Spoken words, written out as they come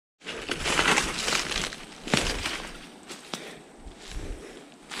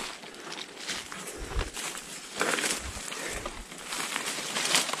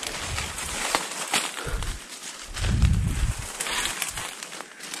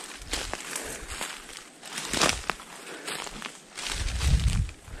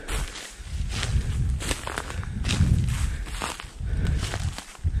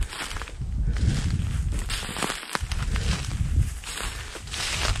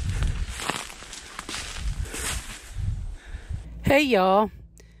Hey y'all,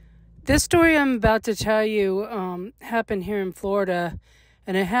 this story I'm about to tell you happened here in Florida,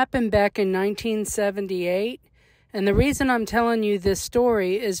 and it happened back in 1978. And the reason I'm telling you this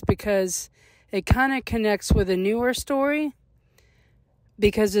story is because it kind of connects with a newer story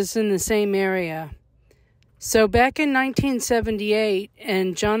because it's in the same area. So back in 1978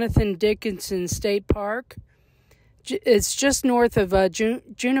 in Johnathon Dickinson State Park, it's just north of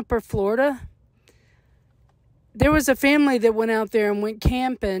Juniper, Florida. There was a family that went out there and went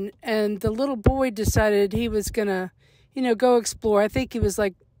camping, and the little boy decided he was going to, go explore. I think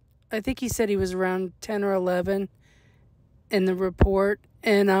he said he was around 10 or 11 in the report.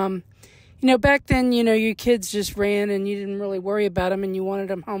 And, back then, you kids just ran and you didn't really worry about them and you wanted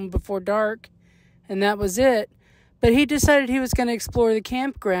them home before dark, and that was it. But he decided he was going to explore the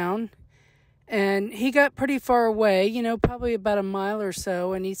campground, and he got pretty far away, probably about a mile or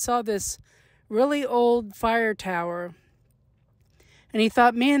so, and he saw this really old fire tower. And he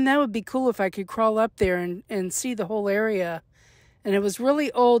thought, man, that would be cool if I could crawl up there and see the whole area. And it was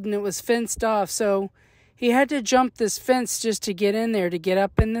really old and it was fenced off. So he had to jump this fence just to get in there, to get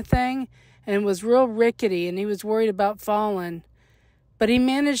up in the thing. And it was real rickety and he was worried about falling. But he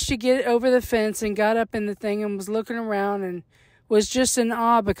managed to get over the fence and got up in the thing and was looking around and was just in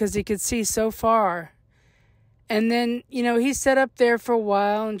awe because he could see so far. And then, he sat up there for a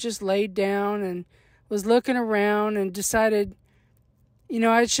while and just laid down and was looking around and decided,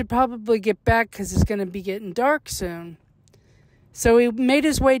 I should probably get back because it's going to be getting dark soon. So he made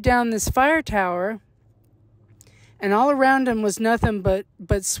his way down this fire tower, and all around him was nothing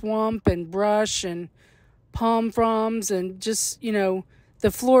but swamp and brush and palm fronds and just, the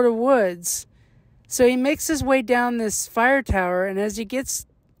Florida woods. So he makes his way down this fire tower, and as he gets,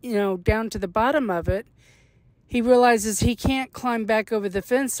 down to the bottom of it, he realizes he can't climb back over the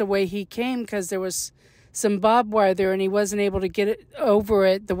fence the way he came because there was some barbed wire there and he wasn't able to get it over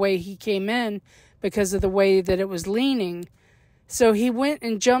it the way he came in because of the way that it was leaning. So he went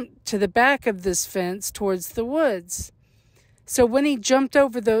and jumped to the back of this fence towards the woods. So when he jumped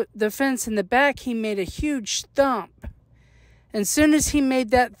over the fence in the back, he made a huge thump. And as soon as he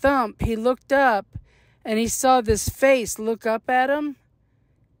made that thump, he looked up and he saw this face look up at him.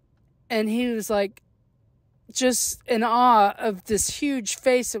 And he was like, just in awe of this huge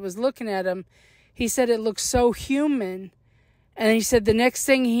face that was looking at him. He said it looked so human. And he said the next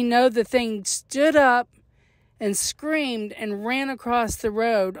thing he knew, the thing stood up and screamed and ran across the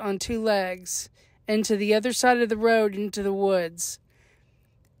road on two legs into the other side of the road into the woods.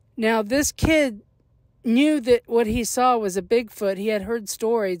 Now, this kid knew that what he saw was a Bigfoot. He had heard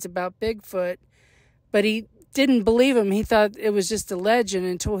stories about Bigfoot, but he didn't believe him. He thought it was just a legend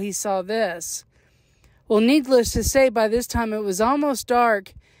until he saw this. Well, needless to say, by this time it was almost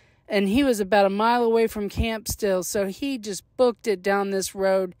dark, and he was about a mile away from camp still, so he just booked it down this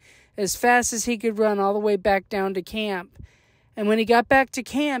road as fast as he could run all the way back down to camp. And when he got back to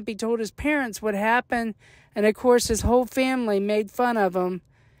camp, he told his parents what happened, and of course his whole family made fun of him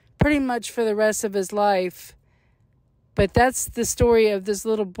pretty much for the rest of his life. But that's the story of this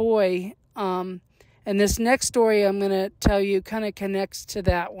little boy, and this next story I'm going to tell you kind of connects to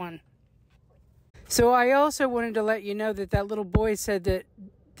that one. So I also wanted to let you know that little boy said that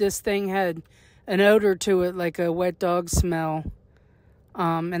this thing had an odor to it like a wet dog smell.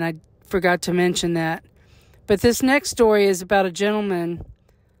 And I forgot to mention that. But this next story is about a gentleman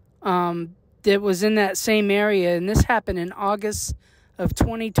that was in that same area. And this happened in August of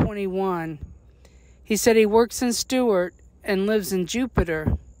 2021. He said he works in Stewart and lives in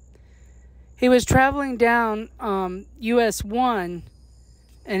Jupiter. He was traveling down US 1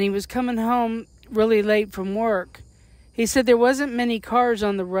 and he was coming home really late from work. He said there wasn't many cars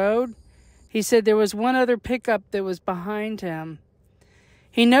on the road. He said there was one other pickup that was behind him.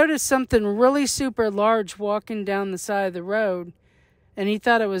 He noticed something really super large walking down the side of the road, and he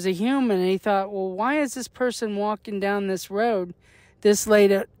thought it was a human, and he thought, well, why is this person walking down this road this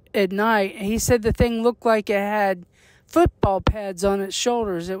late at night? And he said the thing looked like it had football pads on its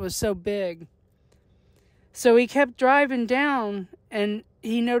shoulders. It was so big. So he kept driving down, and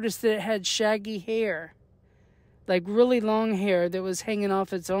he noticed that it had shaggy hair, like really long hair that was hanging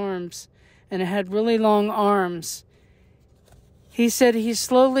off its arms, and it had really long arms. He said he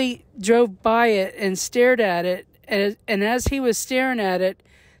slowly drove by it and stared at it, and as he was staring at it,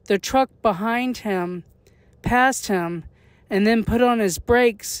 the truck behind him passed him and then put on his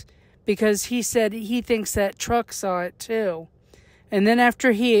brakes because he said he thinks that truck saw it too. And then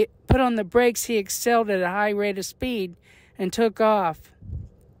after he put on the brakes, he excelled at a high rate of speed and took off.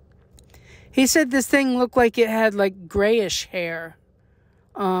 He said this thing looked like it had grayish hair.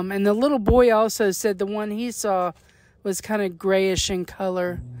 And the little boy also said the one he saw was kind of grayish in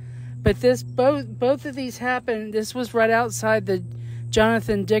color. But both of these happened. This was right outside the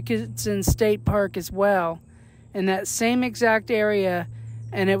Johnathon Dickinson State Park as well, in that same exact area,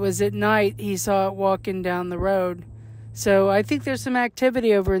 and it was at night he saw it walking down the road. So I think there's some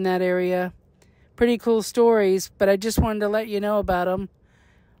activity over in that area. Pretty cool stories, but I just wanted to let you know about them.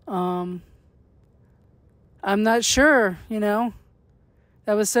 I'm not sure, That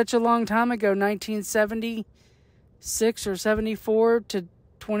was such a long time ago, 1976 or 74 to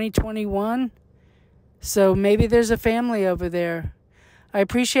 2021. So maybe there's a family over there. I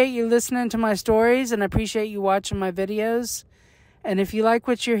appreciate you listening to my stories, and I appreciate you watching my videos. And if you like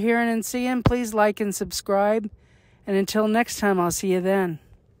what you're hearing and seeing, please like and subscribe. And until next time, I'll see you then.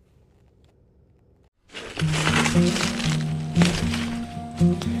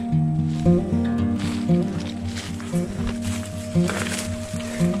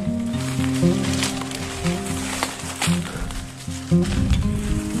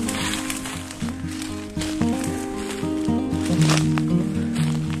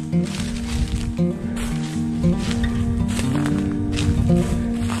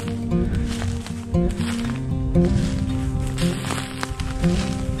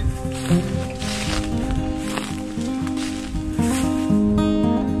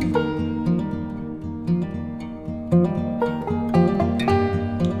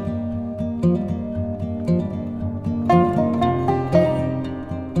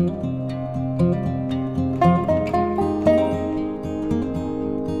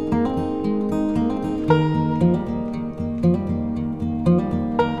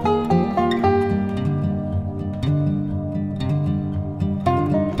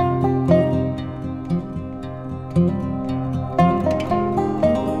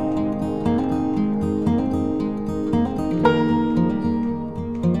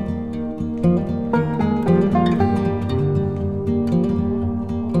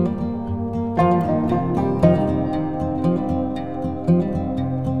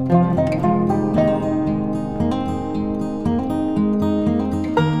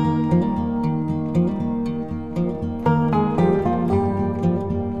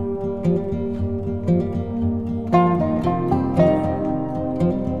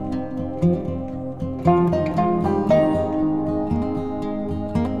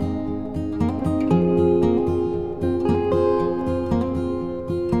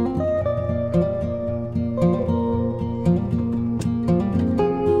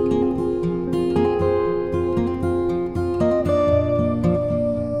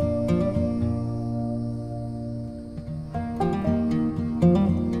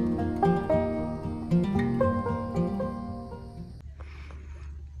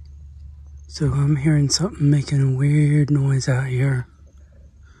 So I'm hearing something making a weird noise out here.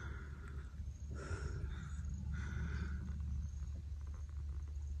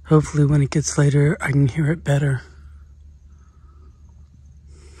 Hopefully when it gets later, I can hear it better.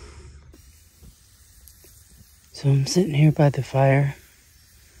 So I'm sitting here by the fire,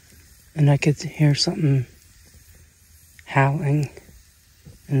 and I could hear something howling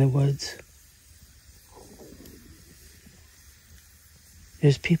in the woods.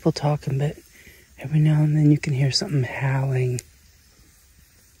 There's people talking, but every now and then you can hear something howling.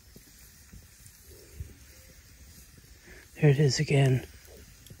 There it is again.